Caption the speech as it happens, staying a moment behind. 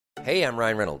Hey, I'm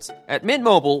Ryan Reynolds. At Mint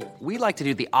Mobile, we like to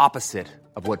do the opposite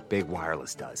of what Big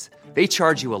Wireless does. They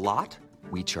charge you a lot,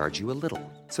 we charge you a little.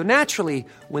 So naturally,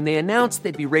 when they announced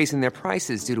they'd be raising their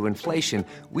prices due to inflation,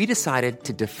 we decided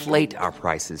to deflate our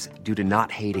prices due to not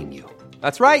hating you.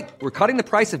 That's right. We're cutting the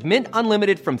price of Mint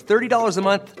Unlimited from $30 a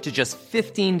month to just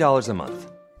 $15 a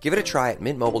month. Give it a try at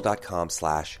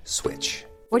mintmobile.com/switch.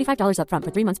 $45 up front for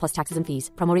 3 months plus taxes and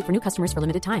fees. Promo rate for new customers for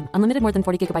limited time. Unlimited more than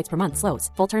 40 gigabytes per month. Slows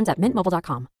full terms at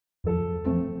mintmobile.com.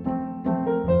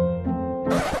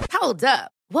 Hold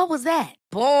up. What was that?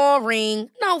 Boring.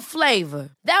 No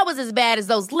flavor. That was as bad as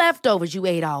those leftovers you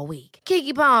ate all week.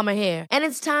 Keke Palmer here, and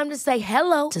it's time to say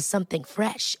hello to something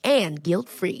fresh and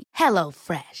guilt-free. Hello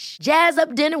Fresh. Jazz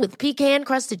up dinner with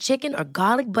pecan-crusted chicken or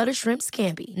garlic butter shrimp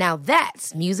scampi. Now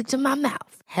that's music to my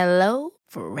mouth. Hello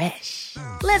Fresh.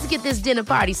 Let's get this dinner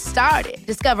party started.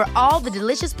 Discover all the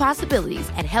delicious possibilities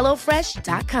at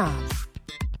hellofresh.com.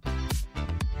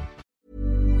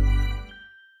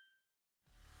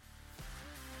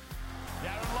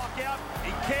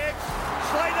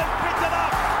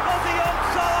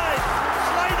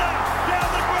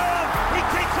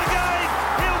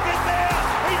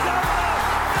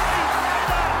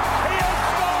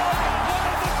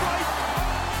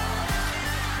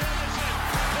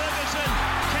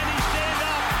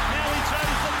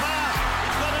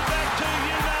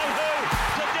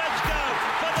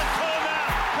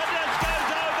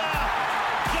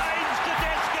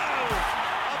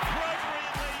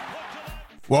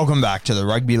 Welcome back to the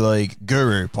Rugby League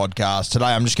Guru podcast. Today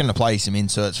I'm just going to play some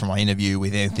inserts from my interview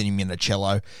with Anthony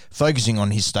Minichiello, focusing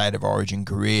on his State of Origin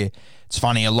career. It's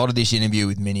funny, a lot of this interview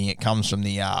with Mini, it comes from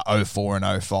the 04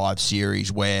 and 05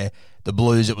 series where the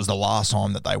Blues, it was the last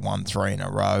time that they won 3 in a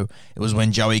row. It was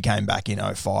when Joey came back in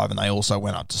 05 and they also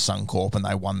went up to Suncorp and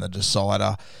they won the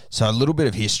decider. So a little bit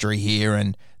of history here,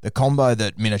 and the combo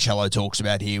that Minichiello talks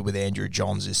about here with Andrew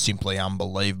Johns is simply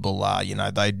unbelievable.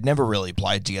 They'd never really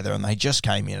played together and they just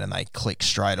came in and they clicked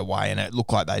straight away, and it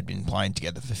looked like they'd been playing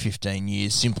together for 15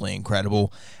 years. Simply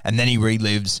incredible. And then he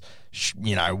relives,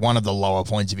 one of the lower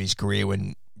points of his career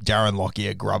when Darren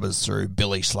Lockyer grubbers through,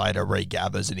 Billy Slater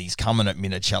regathers, and he's coming at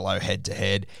Minichiello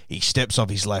head-to-head. He steps off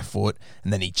his left foot,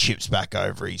 and then he chips back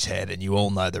over his head, and you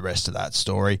all know the rest of that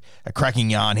story. A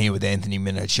cracking yarn here with Anthony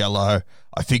Minichiello.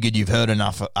 I figured you've heard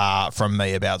enough from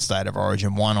me about State of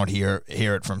Origin. Why not hear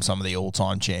it from some of the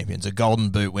all-time champions? A Golden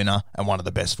Boot winner and one of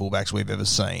the best fullbacks we've ever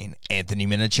seen, Anthony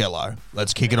Minichiello.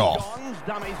 Let's kick it off.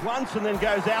 Dummies once and then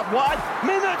goes out wide.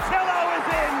 Minichiello is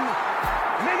in!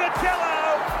 Minichiello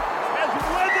has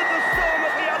weathered the storm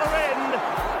at the other end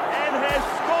and has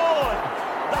scored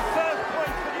the first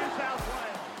point for New South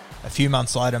Wales. A few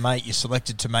months later, mate, you're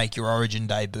selected to make your Origin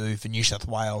debut for New South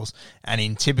Wales, and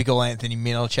in typical Anthony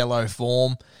Minichiello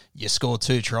form, you score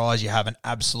 2 tries, you have an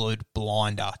absolute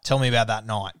blinder. Tell me about that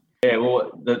night. Yeah,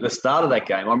 well, the start of that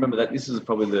game, I remember that this is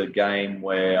probably the game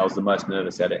where I was the most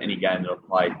nervous out of any game that I've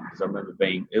played, because I remember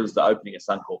it was the opening of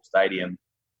Suncorp Stadium.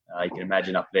 You can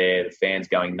imagine up there, the fans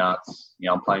going nuts.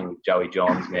 I'm playing with Joey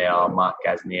Johns now, Mark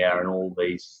Gasnier, and all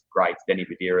these greats, Denny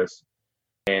Badiris.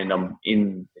 And I'm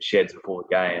in the sheds before the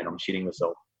game, and I'm shitting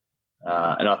myself.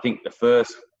 And I think the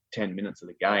first 10 minutes of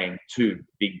the game, 2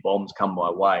 big bombs come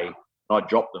my way. And I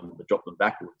drop them, but drop them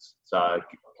backwards. So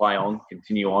play on,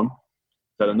 continue on.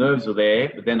 So the nerves were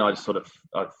there, but then I felt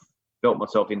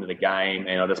myself into the game,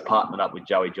 and I just partnered up with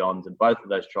Joey Johns, and both of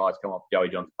those tries come off Joey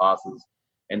Johns' passes.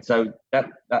 And so that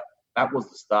was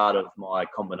the start of my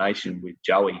combination with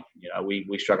Joey.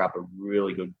 We struck up a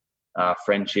really good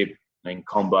friendship and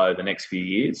combo the next few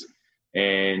years.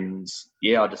 And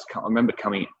yeah, I remember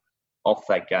coming off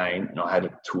that game and I had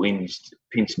a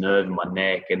pinched nerve in my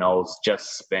neck, and I was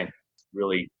just spent.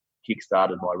 Really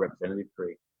kick-started my representative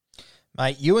career.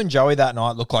 Mate, you and Joey that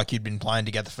night looked like you'd been playing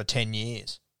together for 10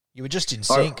 years. You were just in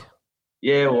sync.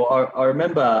 I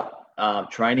remember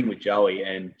training with Joey,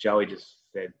 and Joey just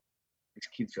said, this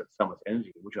kid's got so much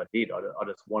energy, which I did. I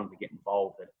just wanted to get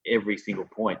involved at every single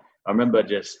point. I remember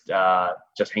just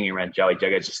hanging around Joey.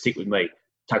 Joey goes, just stick with me,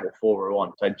 tackle forward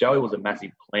on. So Joey was a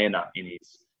massive planner in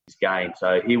his game.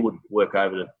 So he would work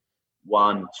over to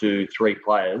 1, 2, 3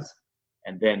 players,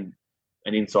 and then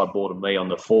an inside ball to me on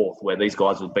the 4th, where these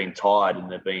guys have been tired and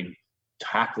they've been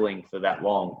tackling for that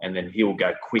long, and then he will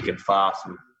go quick and fast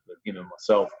with him and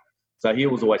myself. So he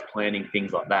was always planning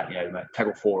things like that,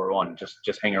 tackle forward on, just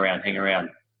hang around,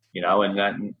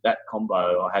 and that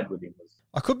combo I had with him was...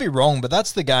 I could be wrong, but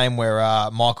that's the game where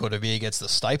Michael Devere gets the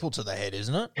staple to the head,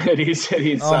 isn't it? It is.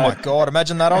 Oh, my God.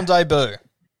 Imagine that on debut.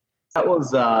 That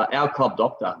was our club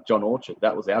doctor, John Orchard.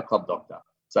 That was our club doctor.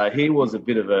 So he was a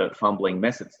bit of a fumbling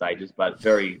mess at stages, but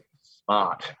very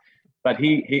smart. But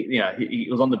he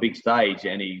was on the big stage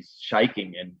and he's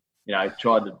shaking and,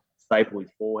 tried to staple his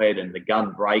forehead and the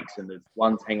gun breaks and there's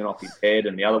one's hanging off his head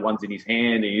and the other one's in his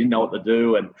hand and he didn't know what to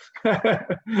do. And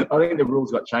I think the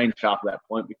rules got changed after that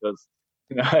point because,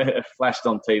 it flashed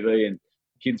on TV and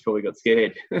kids probably got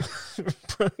scared.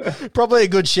 Probably a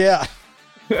good shout.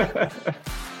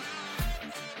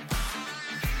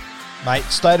 Mate,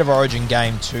 State of Origin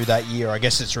Game 2 that year, I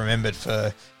guess it's remembered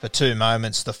for two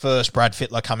moments. The first, Brad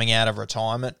Fittler coming out of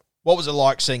retirement. What was it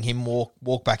like seeing him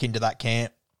walk back into that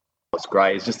camp? It's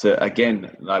great. It's just,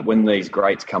 again, like when these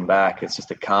greats come back, it's just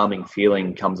a calming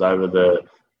feeling comes over the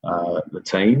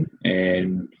team.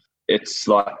 And it's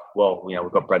like, well,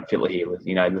 we've got Brad Fittler here.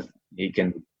 He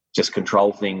can just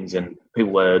control things and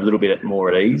people were a little bit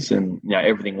more at ease. And,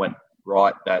 everything went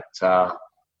right that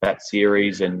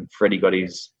series and Freddie got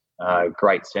his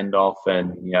great send-off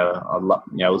and,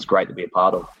 it was great to be a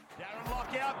part of. Darren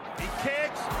Lockyer, he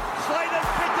kicks, Slater's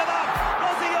picked it up,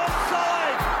 was he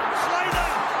onside? Slater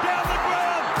down the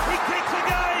ground, he kicks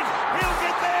again, he'll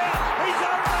get there, he's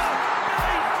over,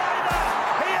 Billy Slater,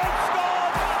 he has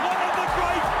scored one of the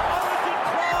great Origin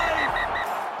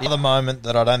tries. The other moment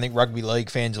that I don't think rugby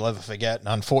league fans will ever forget, and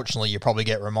unfortunately you probably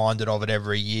get reminded of it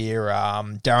every year,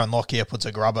 Darren Lockyer puts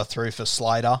a grubber through for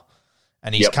Slater.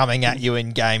 And he's coming at you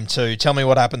in Game 2. Tell me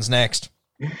what happens next.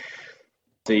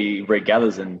 He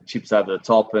regathers and chips over the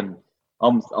top, and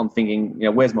I'm thinking,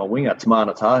 where's my winger,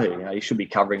 Tamana Tahu? He should be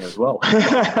covering as well.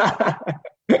 But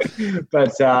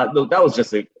look, that was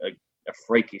just a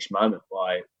freakish moment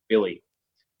by Billy.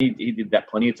 He did that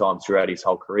plenty of times throughout his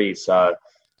whole career, so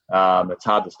it's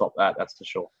hard to stop that. That's for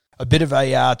sure. A bit of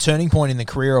a turning point in the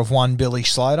career of one Billy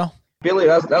Slater. Billy,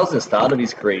 that was the start of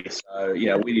his career. So,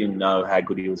 we didn't know how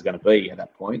good he was going to be at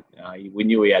that point. We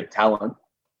knew he had talent,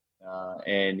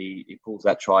 and he pulls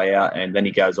that try out, and then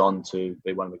he goes on to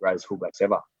be one of the greatest fullbacks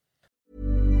ever.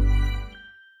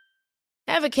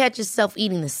 Ever catch yourself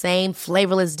eating the same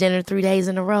flavorless dinner 3 days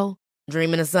in a row?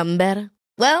 Dreaming of something better?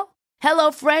 Well,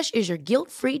 HelloFresh is your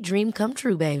guilt-free dream come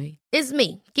true, baby. It's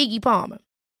me, Keke Palmer.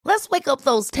 Let's wake up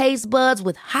those taste buds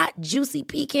with hot, juicy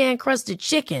pecan-crusted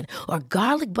chicken or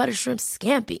garlic butter shrimp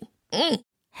scampi.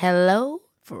 Hello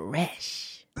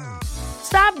Fresh.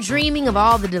 Stop dreaming of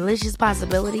all the delicious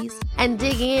possibilities and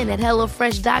dig in at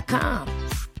HelloFresh.com.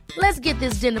 Let's get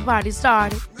this dinner party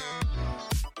started.